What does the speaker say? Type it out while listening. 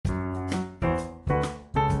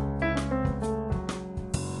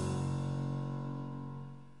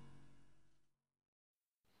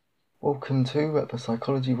Welcome to the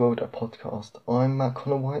Psychology World podcast. I'm Matt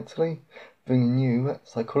Connor Whiteley, bringing you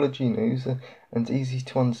psychology news and easy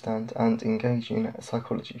to understand and engaging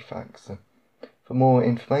psychology facts. For more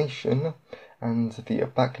information and the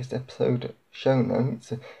backlist episode show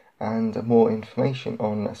notes and more information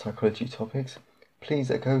on psychology topics, please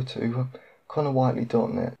go to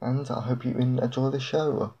connorwhiteley.net, and I hope you enjoy the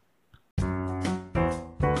show.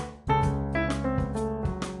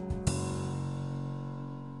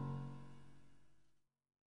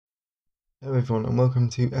 Hello everyone, and welcome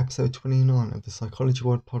to episode 29 of the Psychology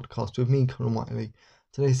World podcast with me, Connor Whiteley.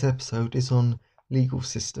 Today's episode is on legal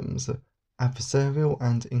systems, adversarial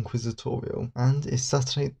and inquisitorial, and it's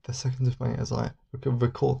Saturday the 2nd of May as I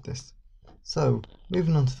record this. So,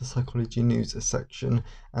 moving on to the psychology news section,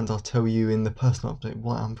 and I'll tell you in the personal update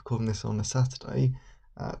why I'm recording this on a Saturday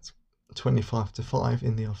at 25 to 5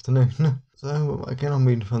 in the afternoon. So again, I'm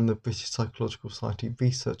reading from the British Psychological Society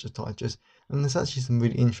Researcher Digest, and there's actually some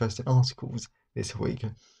really interesting articles this week.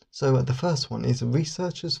 So the first one is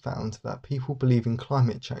researchers found that people believe in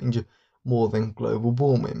climate change more than global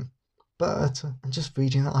warming. But I'm just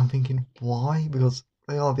reading that, I'm thinking, why? Because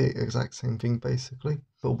they are the exact same thing basically.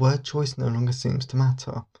 But word choice no longer seems to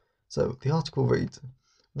matter. So the article reads,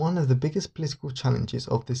 one of the biggest political challenges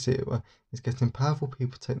of this era is getting powerful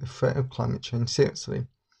people to take the threat of climate change seriously.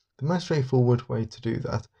 The most straightforward way to do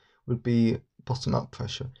that would be bottom-up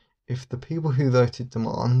pressure. If the people who voted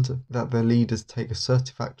demand that their leaders take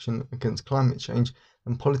assertive action against climate change,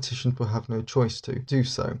 then politicians will have no choice to do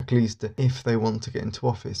so, at least if they want to get into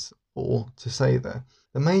office or to stay there.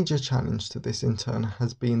 The major challenge to this in turn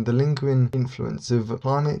has been the lingering influence of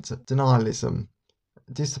climate denialism,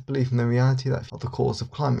 disbelief in the reality that are the cause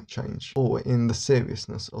of climate change, or in the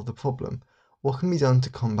seriousness of the problem. What can be done to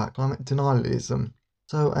combat climate denialism?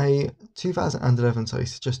 So a 2011 study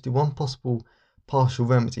suggested one possible partial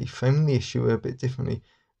remedy, framing the issue a bit differently.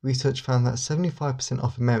 Research found that 75%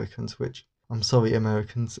 of Americans, which, I'm sorry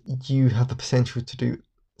Americans, you have the potential to do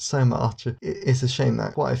so much. It's a shame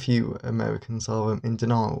that quite a few Americans are in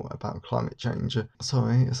denial about climate change.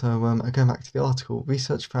 Going back to the article,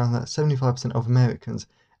 research found that 75% of Americans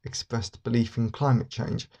expressed belief in climate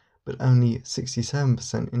change, but only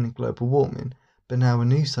 67% in global warming. But now a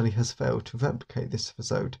new study has failed to replicate this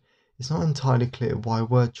result. It's not entirely clear why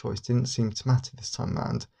word choice didn't seem to matter this time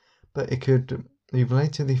round, but it could be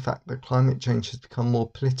related to the fact that climate change has become more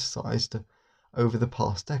politicised over the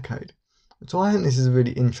past decade. So I think this is a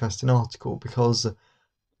really interesting article because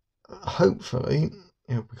hopefully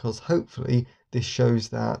this shows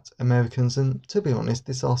that Americans, and to be honest,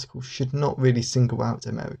 this article should not really single out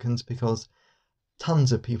Americans because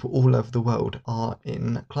tons of people all over the world are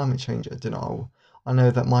in climate change denial. I know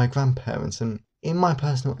that my grandparents, and in my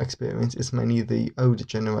personal experience, it's mainly the older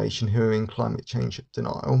generation who are in climate change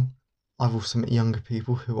denial. I've also met younger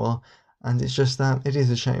people who are, and it's just that it is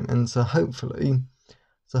a shame. And so hopefully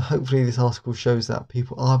this article shows that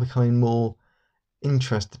people are becoming more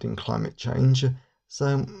interested in climate change.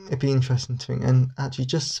 So it'd be interesting to think. And actually,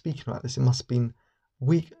 just speaking about this, it must have been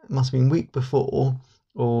week before,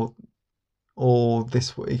 or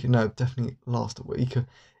this week. No, definitely last week.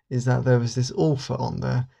 Is that there was this author on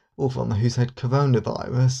there who said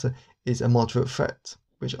coronavirus is a moderate threat,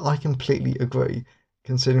 which I completely agree,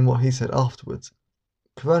 considering what he said afterwards.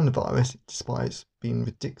 Coronavirus, despite being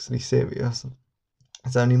ridiculously serious,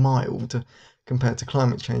 is only mild compared to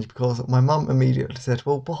climate change, because my mum immediately said,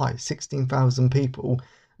 well, why 16,000 people?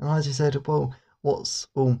 And I just said, well, what's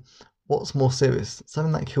more serious,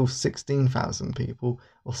 something that kills 16,000 people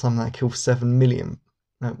or something that kills 7 billion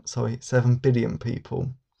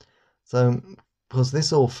people? So because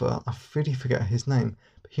this author, I really forget his name,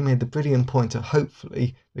 but he made the brilliant point that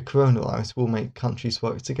hopefully the coronavirus will make countries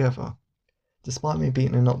work together. Despite me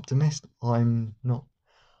being an optimist, I'm not.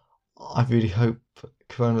 I really hope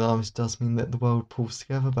coronavirus does mean that the world pulls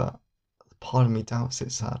together, but part of me doubts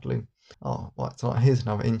it, sadly. Oh, right, so here's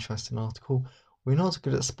another interesting article. We're not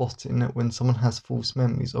good at spotting when someone has false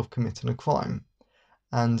memories of committing a crime.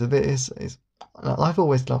 And this is, I've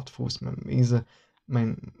always loved false memories,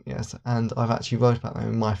 yes, and I've actually wrote about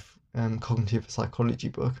them in my cognitive psychology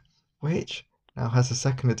book, which now has a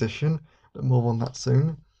second edition, but more on that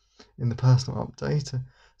soon in the personal update.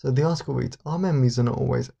 So the article reads, our memories are not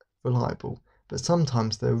always reliable, but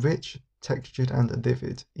sometimes they're rich, textured and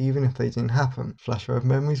vivid, even if they didn't happen. Flashback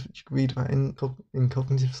memories, which you can read about in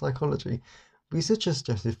cognitive psychology. Researchers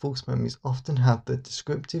suggested false memories often have the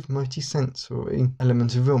descriptive multisensory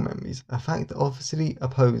element of real memories, a fact that obviously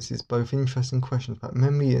opposes both interesting questions about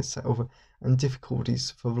memory itself and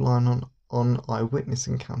difficulties for relying on eyewitness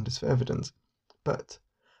encounters for evidence. But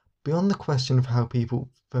Beyond the question of how people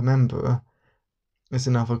remember is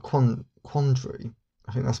another quandary.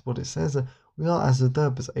 I think that's what it says. We are, as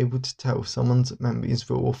observers, able to tell if someone's memory is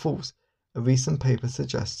real or false. A recent paper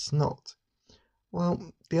suggests not.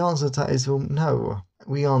 Well, the answer to that is, well, no.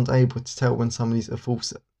 We aren't able to tell when somebody has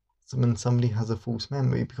a false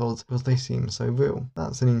memory because they seem so real.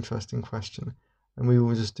 That's an interesting question. And we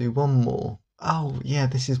will just do one more. Oh, yeah,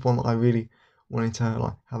 this is one that I really wanted to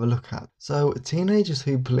have a look at. So, teenagers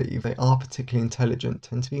who believe they are particularly intelligent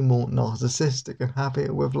tend to be more narcissistic and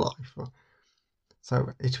happier with life.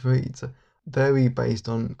 So it reads, vary based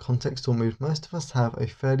on context or mood. Most of us have a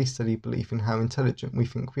fairly steady belief in how intelligent we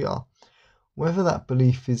think we are. Whether that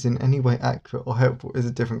belief is in any way accurate or helpful is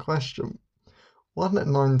a different question. One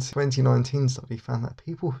 2019 study found that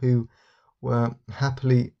people who were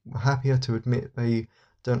happier to admit they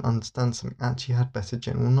don't understand something actually had better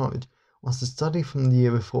general knowledge, whilst a study from the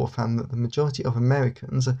year before found that the majority of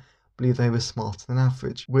Americans believe they were smarter than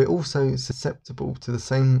average. We're also susceptible to the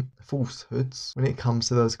same falsehoods when it comes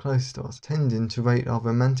to those closest to us, tending to rate our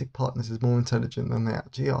romantic partners as more intelligent than they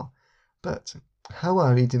actually are. But how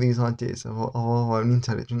early do these ideas of our own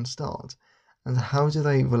intelligence start? And how do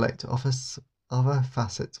they relate to other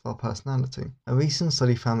facets of our personality? A recent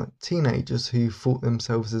study found that teenagers who thought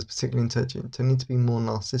themselves as particularly intelligent tended to be more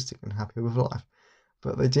narcissistic and happier with life,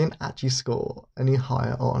 but they didn't actually score any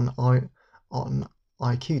higher on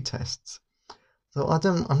IQ tests. So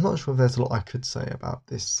I'm not sure if there's a lot I could say about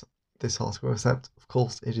this article, except of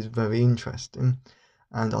course it is very interesting,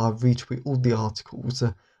 and I'll retweet all the articles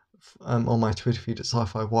on my Twitter feed at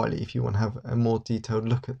Sci-Fi Wiley if you want to have a more detailed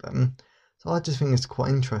look at them. So I just think it's quite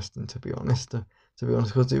interesting, to be honest,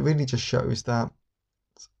 because it really just shows that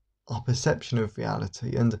our perception of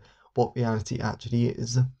reality and what reality actually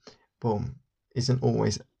is, well, isn't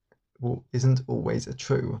always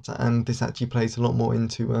true. And this actually plays a lot more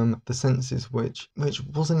into the senses, which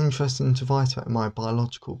wasn't interesting to write about in my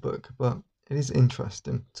biological book, but it is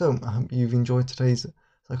interesting. So I hope you've enjoyed today's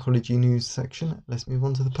psychology news section. Let's move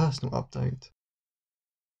on to the personal update.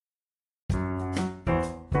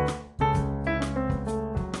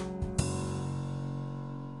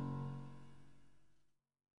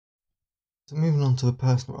 So moving on to the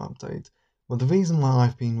personal update. Well, the reason why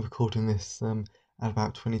I've been recording this at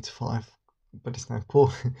about 20 to 5, but it's now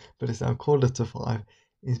quarter to 5,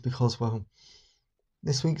 is because, well,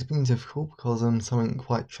 this week's been difficult because something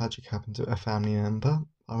quite tragic happened to a family member.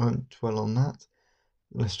 I won't dwell on that.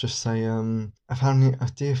 Let's just say a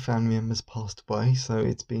dear family member's passed away, so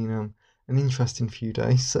it's been an interesting few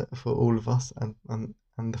days for all of us and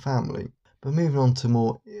the family. But moving on to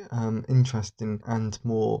more interesting and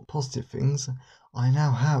more positive things, I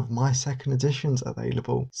now have my second editions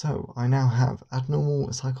available. So I now have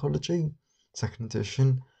Abnormal Psychology, second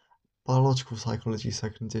edition, Biological Psychology,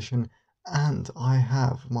 second edition, and I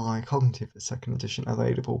have my Cognitive second edition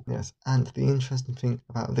available. Yes, and the interesting thing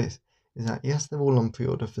about this is that, yes, they're all on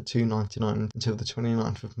pre-order for $2.99 until the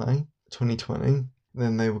 29th of May 2020.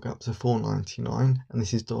 Then they will go up to $4.99, and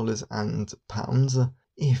this is dollars and pounds.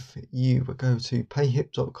 If you go to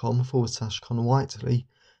payhip.com/Connor Whiteley,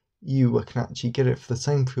 you can actually get it for the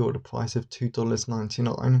same pre-order price of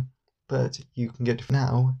 $2.99, but you can get it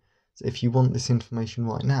now. So if you want this information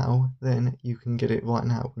right now, then you can get it right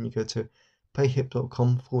now when you go to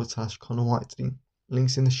payhip.com/Connor Whiteley.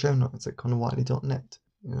 Links in the show notes at connorwhiteley.net.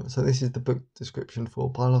 So this is the book description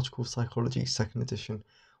for Biological Psychology second edition,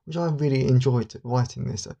 which I really enjoyed writing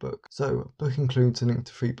this book. So book includes a link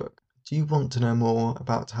to free book. Do you want to know more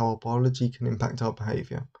about how our biology can impact our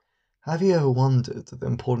behaviour? Have you ever wondered the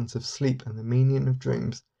importance of sleep and the meaning of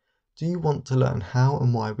dreams? Do you want to learn how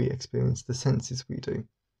and why we experience the senses we do?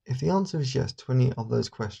 If the answer is yes to any of those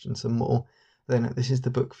questions and more, then this is the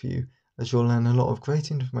book for you, as you'll learn a lot of great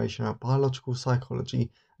information about biological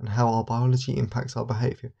psychology and how our biology impacts our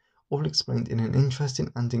behaviour, all explained in an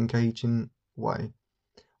interesting and engaging way.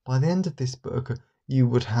 By the end of this book, you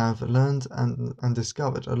would have learned and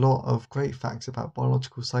discovered a lot of great facts about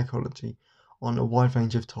biological psychology on a wide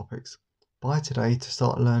range of topics. Buy today to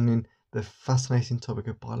start learning the fascinating topic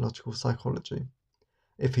of biological psychology.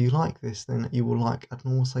 If you like this, then you will like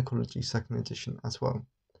Abnormal Psychology second edition as well.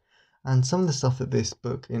 And some of the stuff that this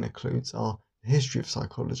book includes are the history of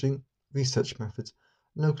psychology, research methods,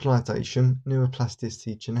 localization,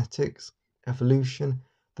 neuroplasticity, genetics, evolution,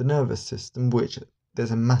 the nervous system, which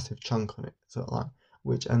there's a massive chunk on it.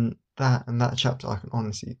 That chapter I can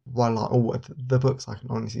honestly, while like all the books I can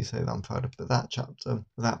honestly say that I'm proud of, but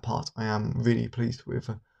that part I am really pleased with.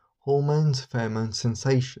 Hormones, pheromones,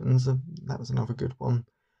 sensations, that was another good one.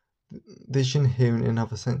 Vision, hearing and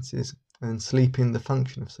other senses, and sleeping, the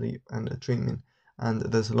function of sleep, and dreaming, and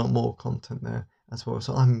there's a lot more content there as well.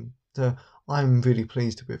 So I'm really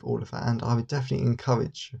pleased with all of that, and I would definitely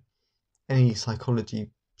encourage any psychology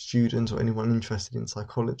student or anyone interested in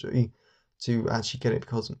psychology to actually get it,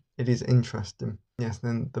 because it is interesting. Yes,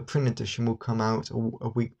 then the print edition will come out a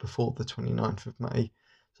week before the 29th of May.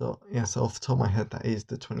 So yes, off the top of my head, that is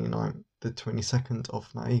the 22nd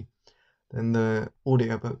of May. Then the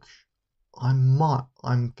audiobook, I'm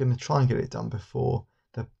gonna try and get it done before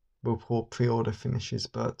the pre-order finishes,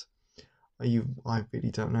 but I really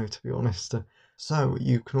don't know, to be honest. So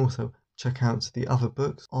you can also check out the other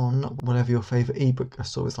books on whatever your favourite ebook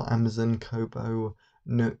store is, like Amazon, Kobo,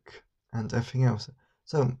 Nook, and everything else.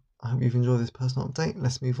 So I hope you've enjoyed this personal update.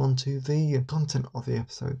 Let's move on to the content of the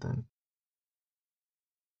episode then.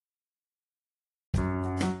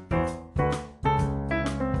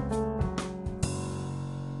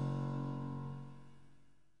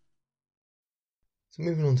 So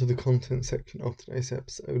moving on to the content section of today's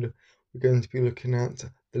episode, we're going to be looking at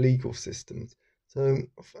the legal systems. So,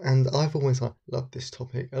 and I've always loved this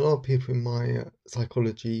topic. A lot of people in my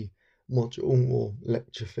psychology module or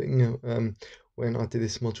lecture thing, when I did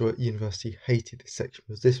this module at university, hated this section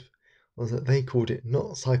because this was that they called it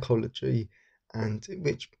not psychology, and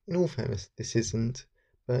which, in all fairness, this isn't,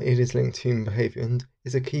 but it is linked to human behaviour and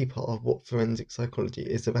is a key part of what forensic psychology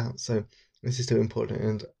is about. So this is still important,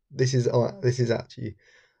 and this is actually,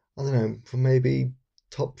 I don't know, for maybe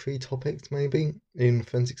top 3 topics maybe in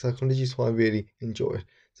forensic psychology, so I really enjoy it.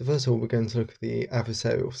 So first of all, we're going to look at the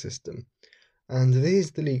adversarial system, and this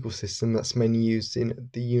is the legal system that's mainly used in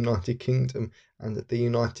the United Kingdom and the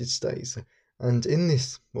United States. And in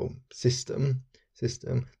this system,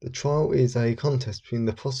 the trial is a contest between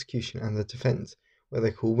the prosecution and the defence, where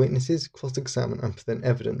they call witnesses, cross-examine and present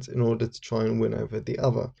evidence in order to try and win over the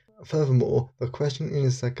other. Furthermore, the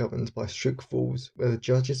questionings are governed by strict rules, where the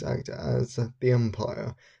judges act as the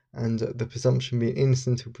umpire, and the presumption being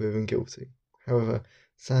innocent until proven guilty. However,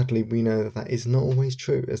 sadly, we know that is not always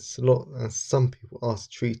true, as some people are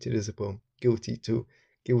treated as guilty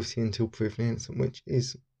until proven innocent, which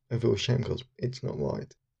is a real shame because it's not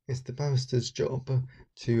right. It's the barrister's job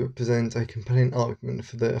to present a compelling argument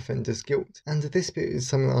for the offender's guilt, and this bit is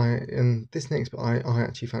something this next bit I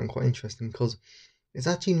actually found quite interesting, because it's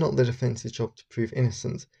actually not the defence's job to prove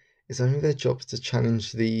innocence. It's only their job to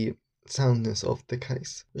challenge the soundness of the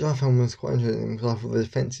case, which I found was quite interesting, because I thought the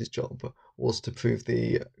defence's job was to prove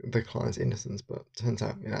the client's innocence, but turns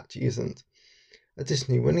out it actually isn't.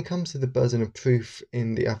 Additionally, when it comes to the burden of proof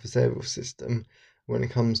in the adversarial system, when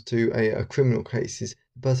it comes to a criminal cases,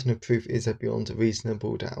 the burden of proof is beyond a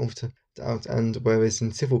reasonable doubt, and whereas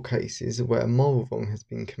in civil cases where a moral wrong has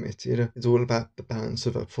been committed, it's all about the balance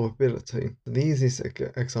of a probability. The easiest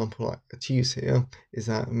example to use here is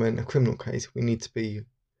that when a criminal case, it needs to be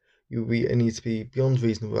beyond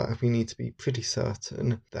reasonable doubt. We need to be pretty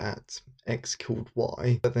certain that X killed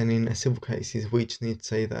Y. But then in a civil cases, we just need to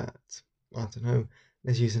say that, I don't know,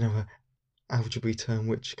 let's use another algebra term,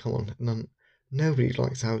 which, come on, nobody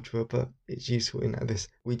likes algebra, but it's useful in this.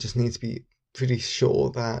 We just need to be pretty sure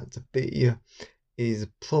that B is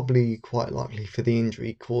probably quite likely for the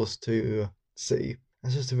injury caused to C.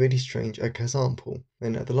 That's just a really strange example.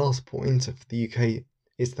 Then at the last point of the UK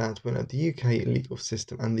is that when the UK legal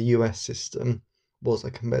system and the US system was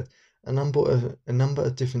compared, a number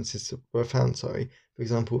of differences were found. For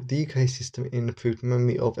example, the UK system improved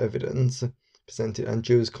memory of evidence presented and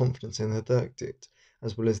jurors' confidence in their verdict,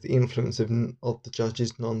 as well as the influence of the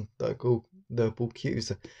judge's non-verbal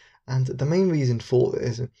cues. And the main reason for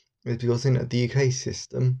this is because in the UK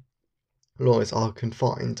system, lawyers are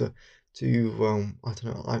confined to, I don't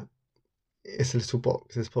know, it's a little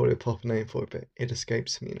box, there's probably a proper name for it, but it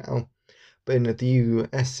escapes me now. But in the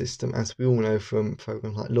US system, as we all know from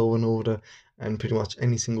programs like Law and Order and pretty much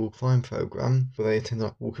any single crime program, where they tend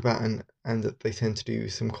to walk about and they tend to do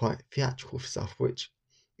some quite theatrical stuff, which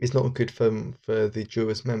is not good for the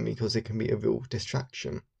juror's memory, because it can be a real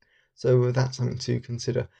distraction. So that's something to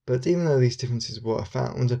consider. But even though these differences were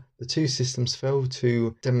found, the two systems failed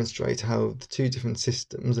to demonstrate how the two different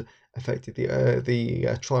systems affected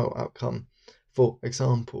the trial outcome. For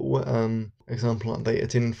example, they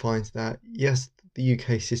didn't find that, yes, the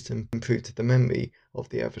UK system improved the memory of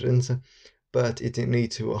the evidence, but it didn't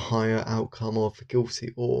lead to a higher outcome of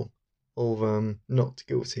guilty or not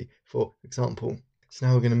guilty, for example. So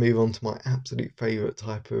now we're going to move on to my absolute favourite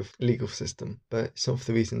type of legal system, but it's not for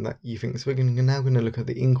the reason that you think. So we're now going to look at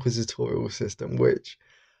the inquisitorial system, which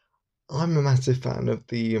I'm a massive fan of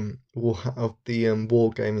the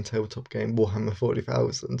war game and tabletop game Warhammer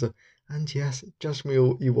 40,000. And yes, judge me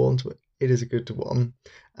all you want, but it is a good one.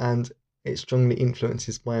 And it strongly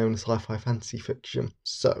influences my own sci-fi fantasy fiction.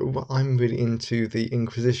 So I'm really into the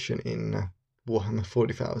Inquisition in Warhammer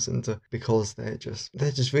 40,000 because they're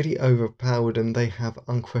just really overpowered and they have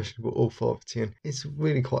unquestionable authority, and it's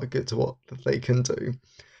really quite good to what they can do,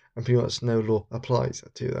 and pretty much no law applies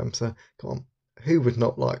to them. So come on, who would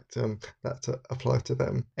not like that to apply to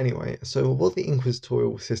them? Anyway, so what the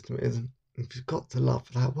inquisitorial system is, you've got to love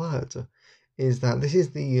that word, is that this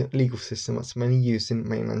is the legal system that's mainly used in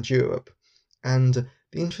mainland Europe. And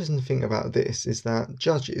the interesting thing about this is that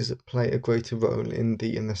judges play a greater role in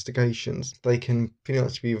the investigations. They can pretty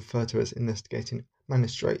much be referred to as investigating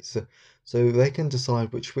magistrates. So they can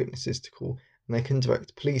decide which witnesses to call, and they can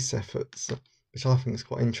direct police efforts, which I think is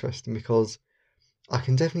quite interesting because I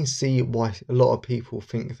can definitely see why a lot of people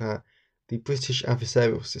think that the British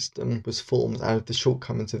adversarial system was formed out of the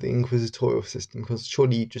shortcomings of the inquisitorial system, because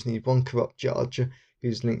surely you just need one corrupt judge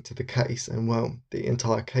who's linked to the case, and well, the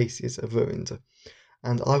entire case is ruined.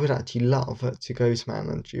 And I would actually love to go to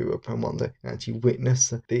mainland Europe and one day actually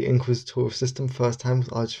witness the inquisitorial system firsthand.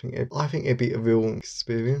 I think it'd be a real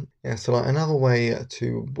experience. Yeah, so like another way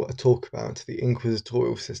to talk about the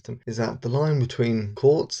inquisitorial system is that the line between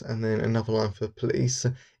courts and then another line for police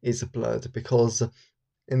is blurred, because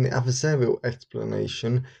in the adversarial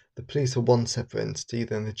explanation, the police are one separate entity,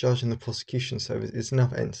 then the judge and the prosecution service is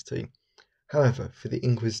another entity. However, for the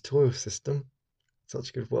inquisitorial system, such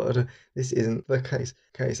a good word, this isn't the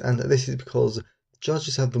case, and this is because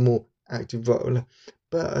judges have the more active role.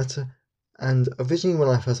 But and originally when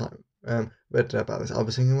I first read about this, I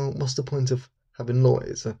was thinking, well, what's the point of having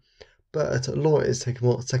lawyers? But lawyers take a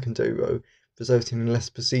more secondary role, resulting in less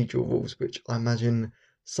procedural rules, which I imagine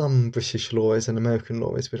some British lawyers and American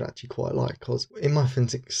lawyers would actually quite like. Because in my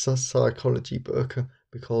forensic psychology book,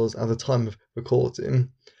 because at the time of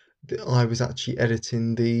recording, I was actually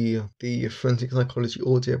editing the forensic psychology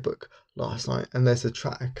audiobook last night, and there's a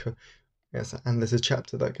track, yes, and there's a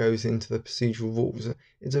chapter that goes into the procedural rules.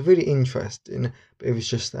 It's a really interesting, but it was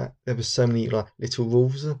just that there was so many like little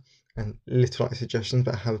rules and little like suggestions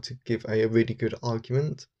about how to give a really good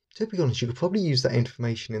argument. To be honest, you could probably use that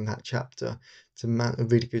information in that chapter to mount a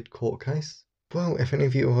really good court case. Well, if any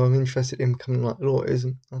of you are interested in becoming like lawyers,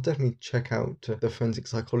 I'll definitely check out the forensic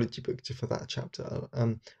psychology book for that chapter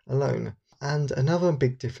alone. And another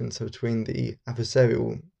big difference between the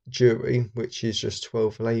adversarial jury, which is just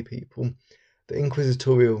 12 lay people, the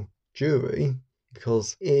inquisitorial jury,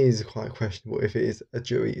 because it is quite questionable if it is a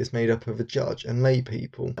jury, is made up of a judge and lay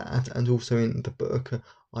people. That, and also in the book,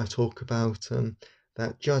 I talk about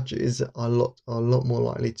that judges are a lot more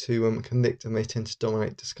likely to convict, and they tend to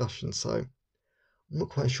dominate discussions. So I'm not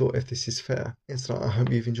quite sure if this is fair. It's like, I hope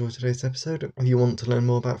you've enjoyed today's episode. If you want to learn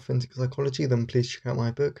more about forensic psychology, then please check out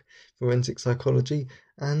my book, Forensic Psychology,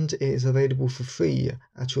 and it is available for free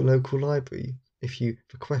at your local library if you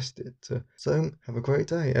request it. So have a great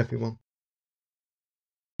day, everyone.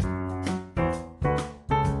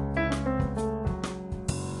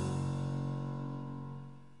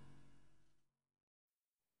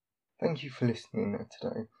 Thank you for listening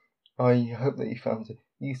today. I hope that you found it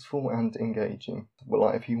useful and engaging. Well,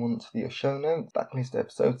 if you want the show notes, backlist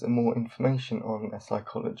episodes, and more information on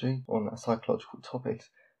psychology, on psychological topics,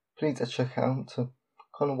 please check out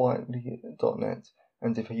connorwhiteley.net.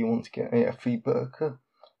 And if you want to get a free book,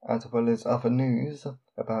 as well as other news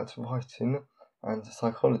about writing and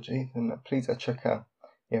psychology, then please check out.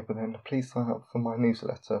 Yeah, but then please sign up for my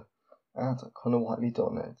newsletter at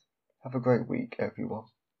connorwhiteley.net. Have a great week, everyone.